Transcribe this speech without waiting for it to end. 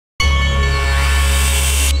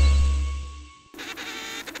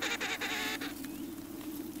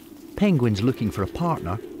penguins looking for a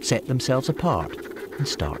partner set themselves apart and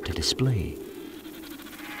start to display.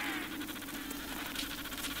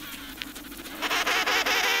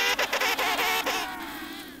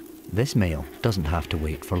 This male doesn't have to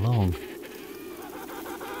wait for long.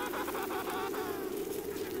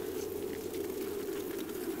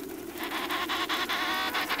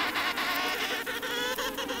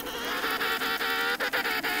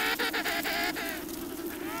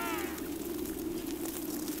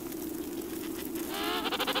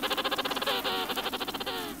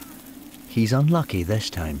 He's unlucky this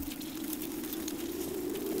time.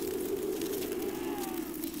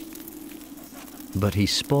 But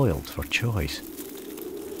he's spoiled for choice.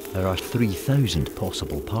 There are 3,000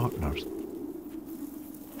 possible partners.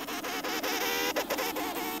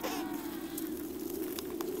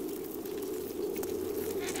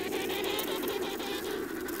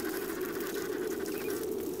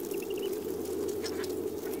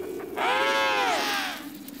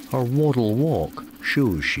 Her waddle walk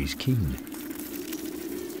shows she's keen.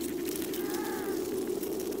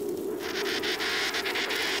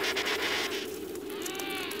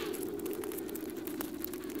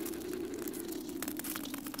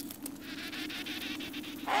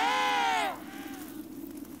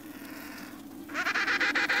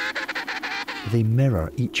 They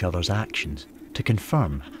mirror each other's actions to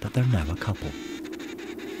confirm that they're now a couple.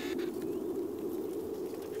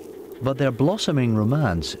 But their blossoming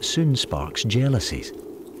romance soon sparks jealousies.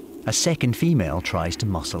 A second female tries to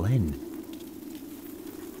muscle in.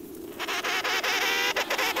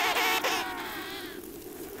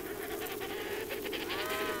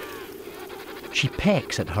 She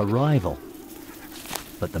pecks at her rival,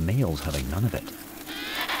 but the male's having none of it.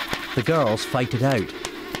 The girls fight it out.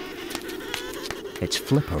 It's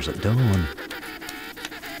flippers at dawn.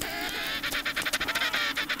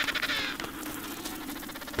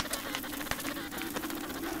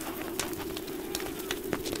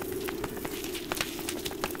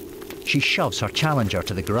 She shoves her challenger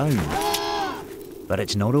to the ground. But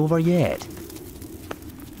it's not over yet.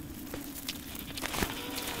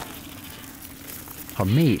 Her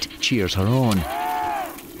mate cheers her on.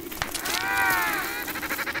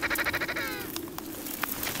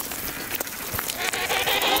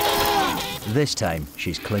 This time,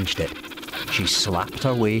 she's clinched it. She's slapped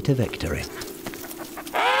her way to victory.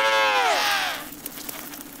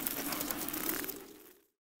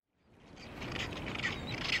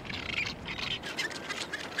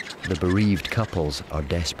 The bereaved couples are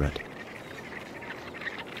desperate.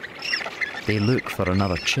 They look for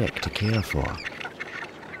another chick to care for.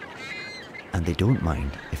 And they don't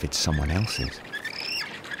mind if it's someone else's.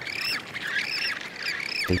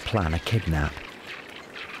 They plan a kidnap.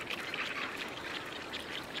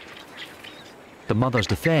 The mother's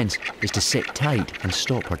defence is to sit tight and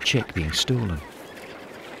stop her chick being stolen.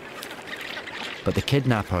 But the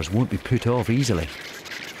kidnappers won't be put off easily.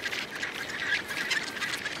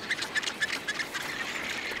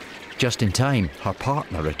 Just in time, her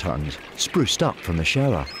partner returns, spruced up from the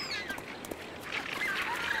shower.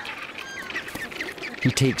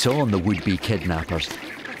 He takes on the would-be kidnappers.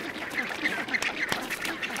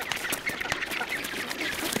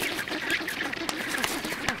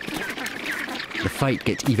 The fight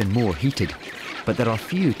gets even more heated, but there are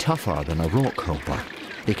few tougher than a rock hopper.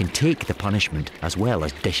 They can take the punishment as well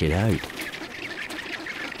as dish it out.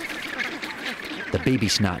 The baby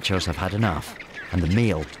snatchers have had enough, and the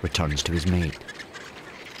male returns to his mate.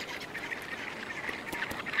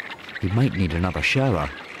 He might need another shower,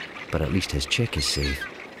 but at least his chick is safe.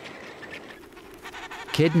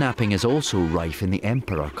 Kidnapping is also rife in the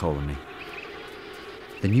Emperor colony.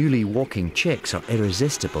 The newly walking chicks are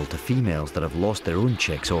irresistible to females that have lost their own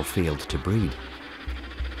chicks or failed to breed.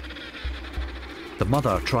 The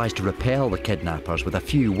mother tries to repel the kidnappers with a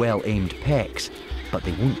few well-aimed pecks, but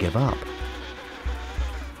they won't give up.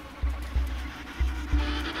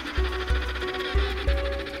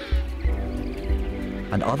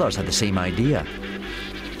 And others had the same idea.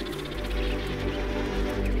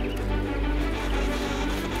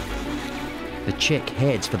 The chick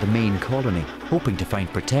heads for the main colony, hoping to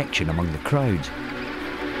find protection among the crowds.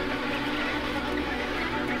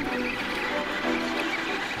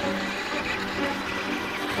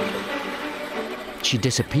 She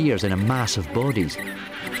disappears in a mass of bodies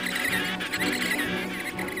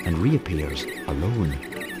and reappears alone.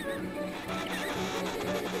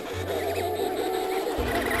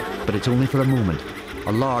 But it's only for a moment.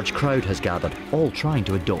 A large crowd has gathered, all trying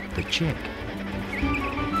to adopt the chick.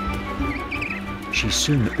 She's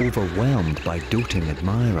soon overwhelmed by doting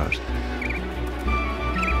admirers.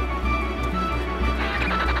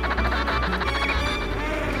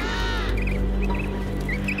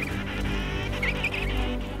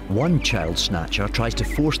 One child snatcher tries to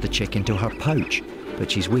force the chick into her pouch,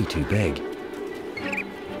 but she's way too big.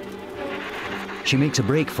 She makes a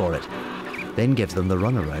break for it, then gives them the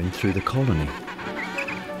runaround through the colony.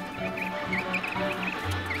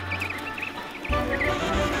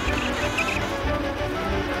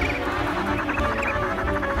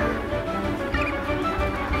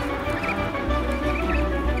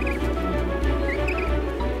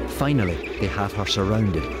 Finally, they have her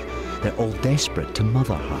surrounded. They're all desperate to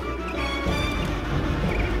mother her.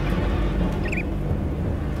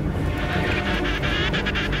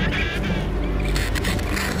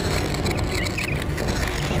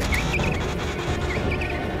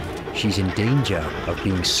 She's in danger of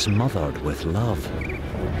being smothered with love.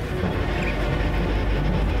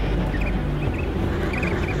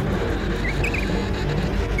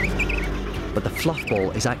 But the fluff ball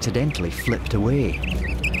is accidentally flipped away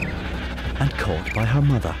and caught by her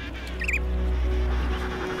mother.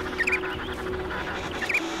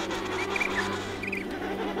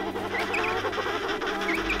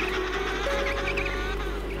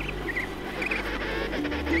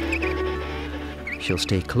 She'll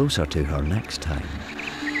stay closer to her next time.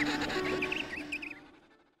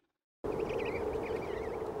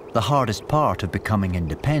 The hardest part of becoming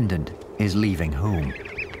independent is leaving home.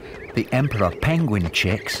 The emperor penguin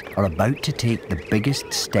chicks are about to take the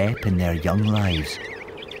biggest step in their young lives.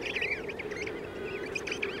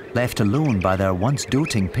 Left alone by their once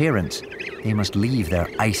doting parents, they must leave their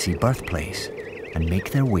icy birthplace and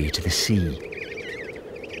make their way to the sea.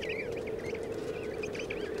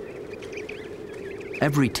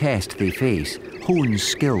 Every test they face hones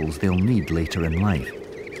skills they'll need later in life.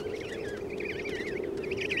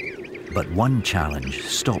 But one challenge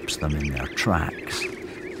stops them in their tracks.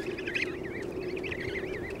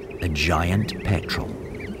 The giant petrel.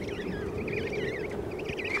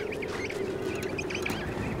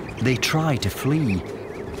 They try to flee,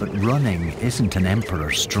 but running isn't an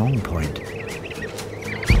emperor's strong point.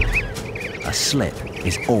 A slip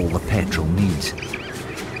is all the petrel needs.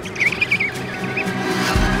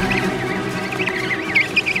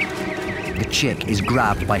 The chick is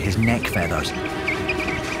grabbed by his neck feathers,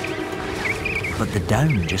 but the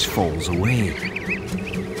down just falls away.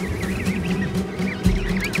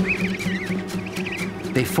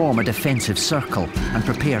 They form a defensive circle and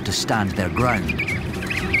prepare to stand their ground.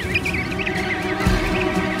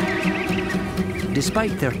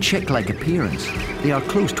 Despite their chick-like appearance, they are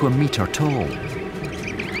close to 1 meter tall.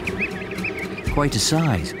 Quite a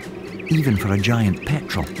size, even for a giant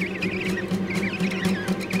petrel.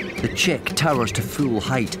 The chick towers to full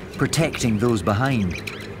height, protecting those behind.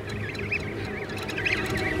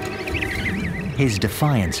 His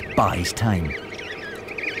defiance buys time.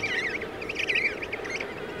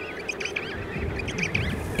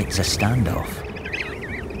 It's a standoff.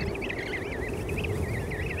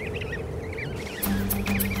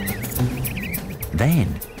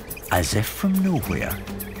 Then, as if from nowhere,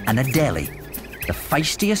 an Adelie, the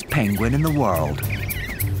feistiest penguin in the world.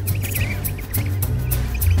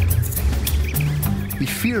 He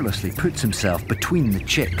fearlessly puts himself between the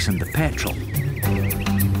chicks and the petrel.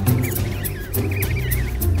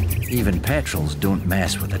 Even petrels don't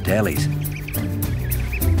mess with Adelies.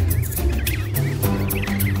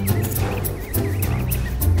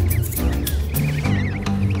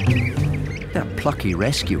 Their plucky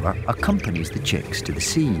rescuer accompanies the chicks to the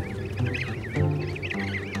sea.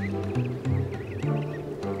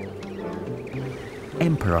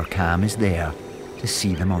 Emperor Cam is there to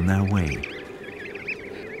see them on their way.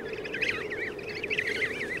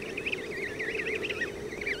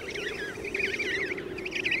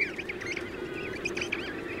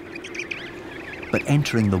 But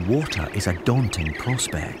entering the water is a daunting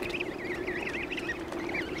prospect.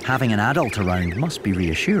 Having an adult around must be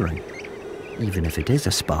reassuring, even if it is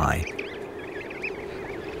a spy.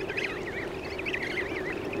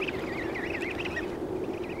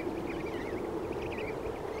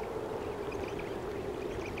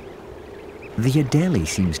 The Adelie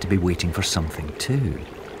seems to be waiting for something too.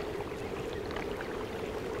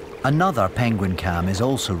 Another penguin cam is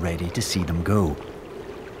also ready to see them go.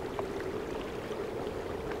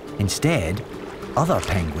 Instead, other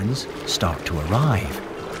penguins start to arrive.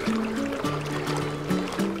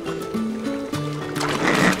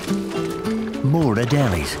 More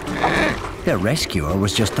Adelies. Their rescuer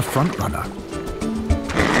was just the front runner.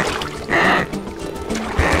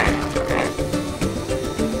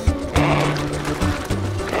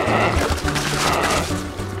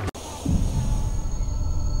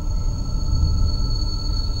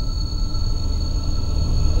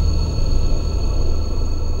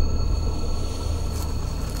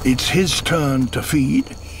 It's his turn to feed.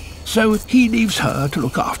 so he leaves her to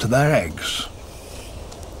look after their eggs.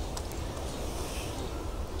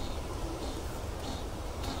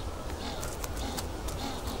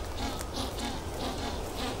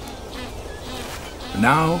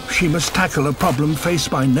 Now she must tackle a problem faced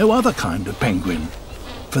by no other kind of penguin.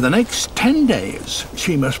 For the next 10 days,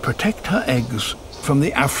 she must protect her eggs from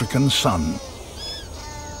the African sun.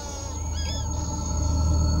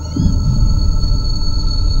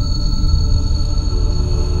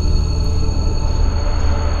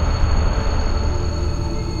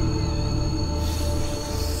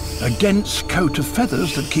 A dense coat of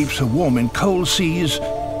feathers that keeps her warm in cold seas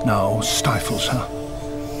now stifles her.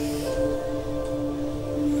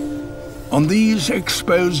 On these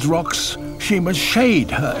exposed rocks, she must shade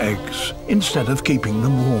her eggs instead of keeping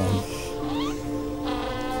them warm.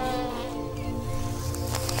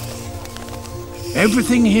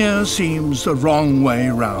 Everything here seems the wrong way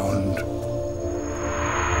round.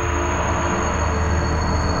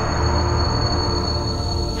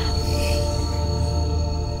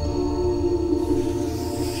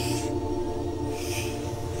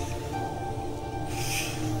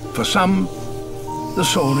 For some, the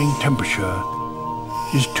soaring temperature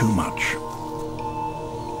is too much.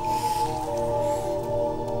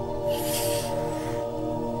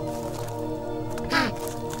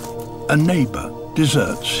 A neighbour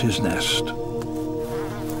deserts his nest.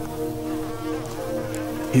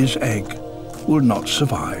 His egg will not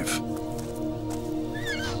survive.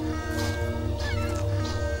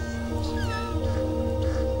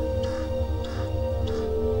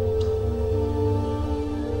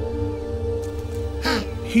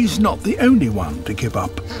 He's not the only one to give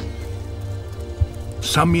up.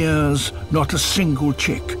 Some years, not a single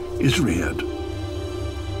chick is reared.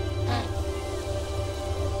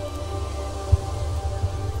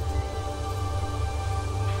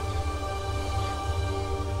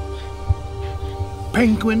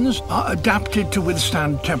 Penguins are adapted to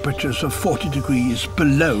withstand temperatures of 40 degrees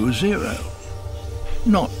below zero,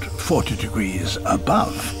 not 40 degrees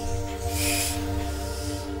above.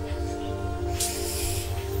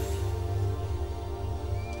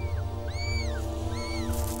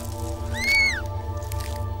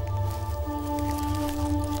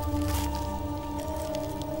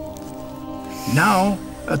 Now,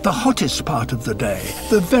 at the hottest part of the day,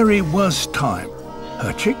 the very worst time,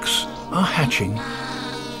 her chicks are hatching.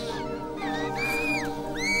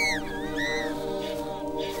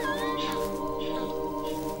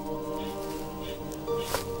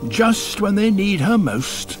 Just when they need her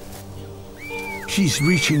most, she's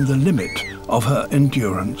reaching the limit of her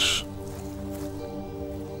endurance.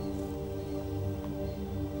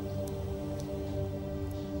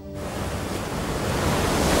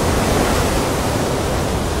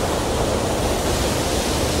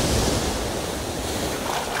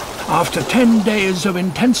 After 10 days of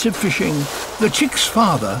intensive fishing, the chick's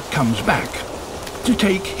father comes back to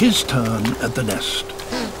take his turn at the nest.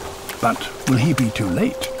 But will he be too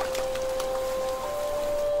late?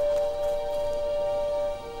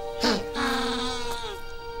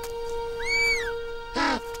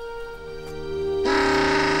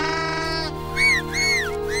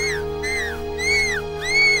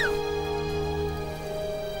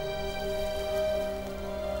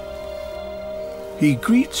 He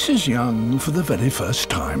greets his young for the very first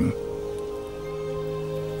time.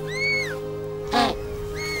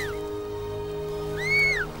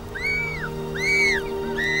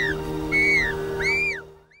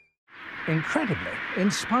 Incredibly,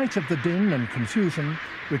 in spite of the din and confusion,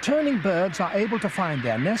 returning birds are able to find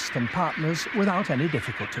their nest and partners without any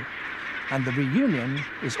difficulty. And the reunion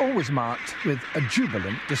is always marked with a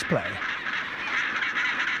jubilant display.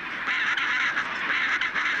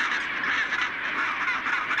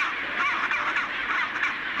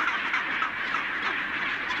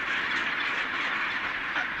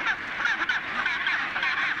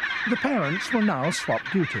 The parents will now swap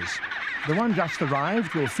duties. The one just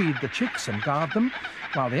arrived will feed the chicks and guard them,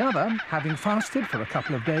 while the other, having fasted for a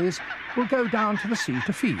couple of days, will go down to the sea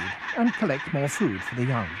to feed and collect more food for the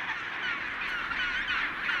young.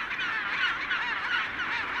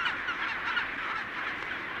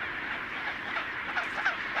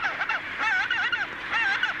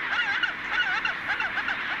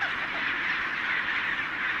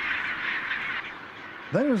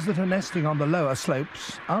 Those that are nesting on the lower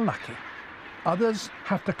slopes are lucky. Others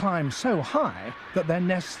have to climb so high that their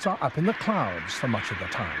nests are up in the clouds for much of the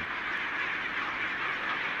time.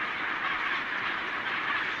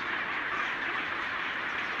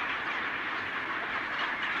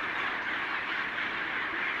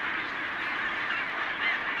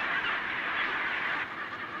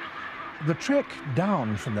 The trek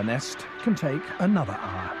down from the nest can take another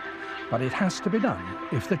hour, but it has to be done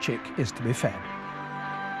if the chick is to be fed.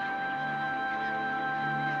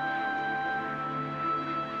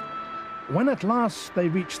 When at last they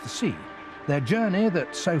reach the sea, their journey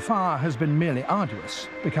that so far has been merely arduous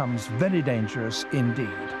becomes very dangerous indeed.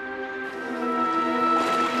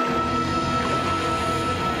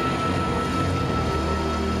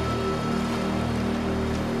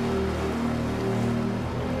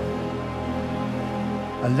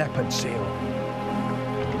 A leopard seal.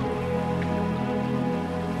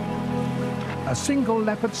 A single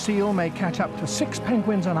leopard seal may catch up to 6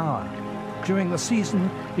 penguins an hour. During the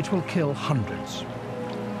season, it will kill hundreds.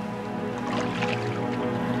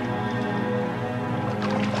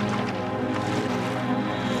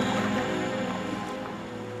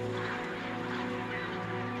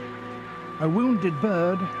 A wounded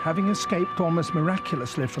bird, having escaped almost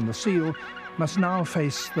miraculously from the seal, must now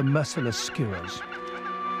face the merciless skewers.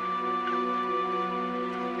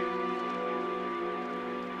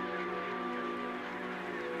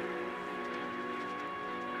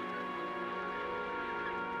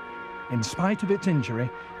 In spite of its injury,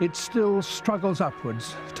 it still struggles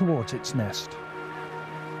upwards towards its nest.